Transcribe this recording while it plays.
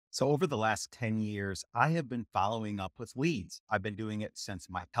So over the last 10 years, I have been following up with leads. I've been doing it since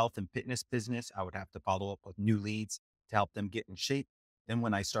my health and fitness business. I would have to follow up with new leads to help them get in shape. Then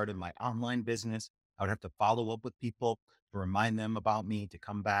when I started my online business, I would have to follow up with people to remind them about me to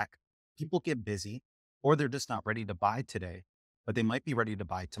come back. People get busy or they're just not ready to buy today, but they might be ready to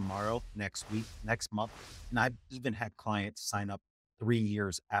buy tomorrow, next week, next month. And I've even had clients sign up 3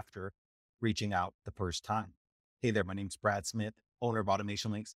 years after reaching out the first time. Hey there, my name's Brad Smith, owner of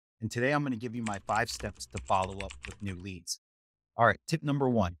AutomationLinks. And today I'm going to give you my 5 steps to follow up with new leads. All right. Tip number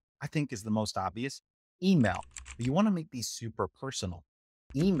one, I think is the most obvious: email. But you want to make these super personal.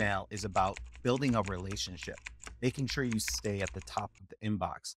 Email is about building a relationship, making sure you stay at the top of the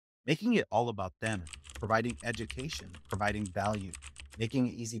inbox, making it all about them, providing education, providing value, making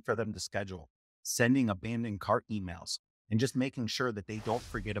it easy for them to schedule, sending abandoned cart emails, and just making sure that they don't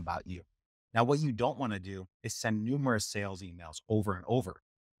forget about you. Now, what you don't want to do is send numerous sales emails over and over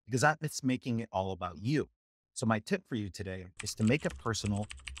because that's making it all about you. So my tip for you today is to make it personal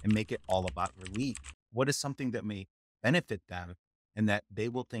and make it all about your lead. What is something that may benefit them and that they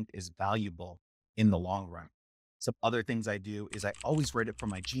will think is valuable in the long run? Some other things I do is I always write it from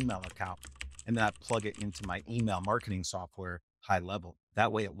my Gmail account and then I plug it into my email marketing software high level.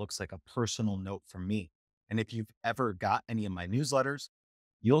 That way it looks like a personal note from me. And if you've ever got any of my newsletters,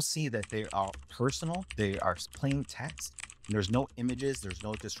 you'll see that they are personal. They are plain text. And there's no images, there's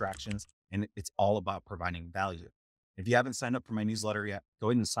no distractions, and it's all about providing value. If you haven't signed up for my newsletter yet, go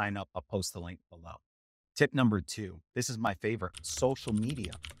ahead and sign up. I'll post the link below. Tip number two, this is my favorite: social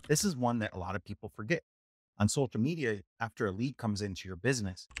media. This is one that a lot of people forget. On social media, after a lead comes into your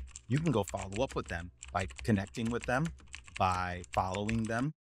business, you can go follow up with them by connecting with them, by following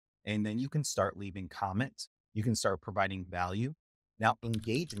them, and then you can start leaving comments. You can start providing value. Now,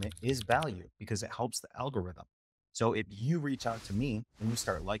 engagement is value because it helps the algorithm. So if you reach out to me and you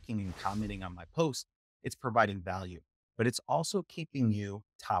start liking and commenting on my post, it's providing value, but it's also keeping you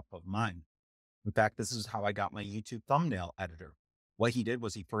top of mind. In fact, this is how I got my YouTube thumbnail editor. What he did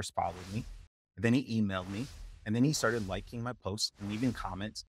was he first followed me, and then he emailed me, and then he started liking my posts and leaving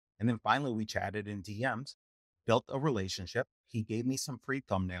comments. And then finally we chatted in DMs, built a relationship. He gave me some free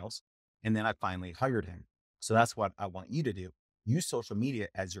thumbnails, and then I finally hired him. So that's what I want you to do. Use social media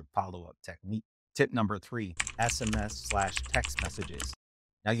as your follow-up technique. Tip number three, SMS/text messages.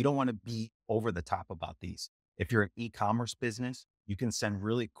 Now, you don't want to be over the top about these. If you're an e-commerce business, you can send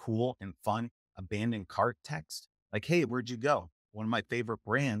really cool and fun abandoned cart text. Like, hey, where'd you go? One of my favorite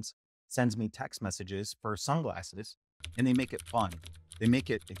brands sends me text messages for sunglasses and they make it fun. They make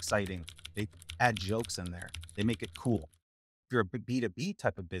it exciting. They add jokes in there. They make it cool. If you're a B2B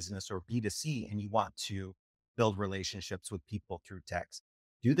type of business or B2C and you want to build relationships with people through text,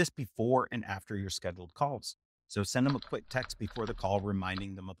 do this before and after your scheduled calls. So send them a quick text before the call,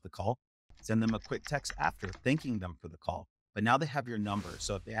 reminding them of the call. Send them a quick text after, thanking them for the call. But now they have your number.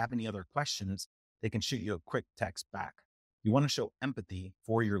 So if they have any other questions, they can shoot you a quick text back. You want to show empathy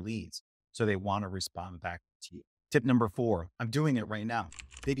for your leads so they want to respond back to you. Tip number four, I'm doing it right now: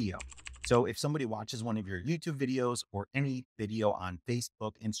 video. So if somebody watches one of your YouTube videos or any video on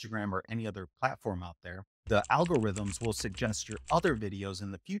Facebook, Instagram, or any other platform out there, the algorithms will suggest your other videos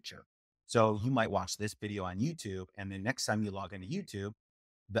in the future. So you might watch this video on YouTube, and then next time you log into YouTube,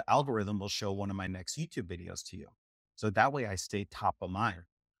 the algorithm will show one of my next YouTube videos to you. So that way I stay top of mind.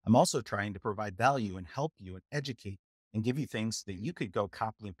 I'm also trying to provide value and help you and educate and give you things that you could go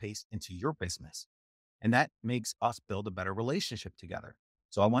copy and paste into your business. And that makes us build a better relationship together.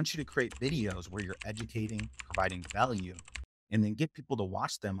 So I want you to create videos where you're educating, providing value, and then get people to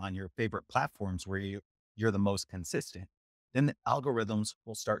watch them on your favorite platforms where you're the most consistent. Then the algorithms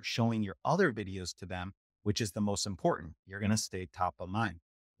will start showing your other videos to them, which is the most important. You're going to stay top of mind,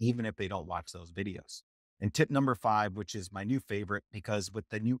 even if they don't watch those videos. And tip number five, which is my new favorite, because with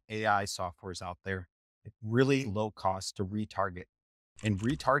the new AI softwares out there, it's really low cost to retarget. And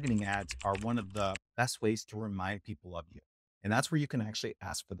retargeting ads are one of the best ways to remind people of you. And that's where you can actually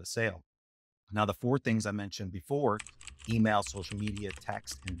ask for the sale. Now, the four things I mentioned before: email, social media,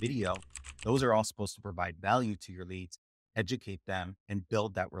 text, and video, those are all supposed to provide value to your leads, educate them, and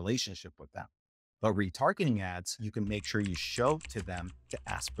build that relationship with them. But retargeting ads, you can make sure you show to them to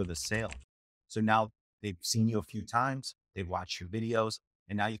ask for the sale. So now they've seen you a few times, they've watched your videos,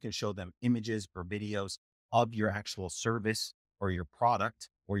 and now you can show them images or videos of your actual service or your product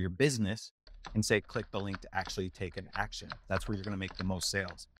or your business and say, click the link to actually take an action. That's where you're going to make the most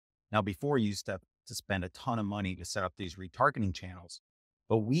sales. Now, before you used to spend a ton of money to set up these retargeting channels,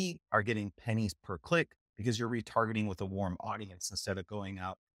 but we are getting pennies per click because you're retargeting with a warm audience instead of going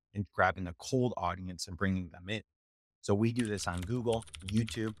out and grabbing a cold audience and bringing them in. So we do this on Google,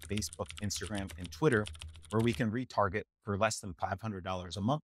 YouTube, Facebook, Instagram, and Twitter, where we can retarget for less than $500 a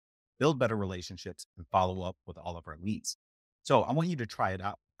month, build better relationships, and follow up with all of our leads. So I want you to try it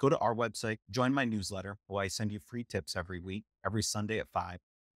out. Go to our website, join my newsletter, where I send you free tips every week, every Sunday at 5.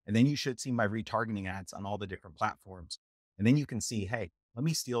 And then you should see my retargeting ads on all the different platforms. And then you can see, hey, let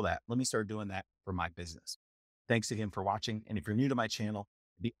me steal that. Let me start doing that for my business. Thanks again for watching. And if you're new to my channel,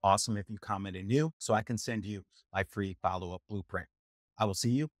 it'd be awesome if you commented new so I can send you my free follow-up blueprint. I will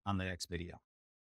see you on the next video.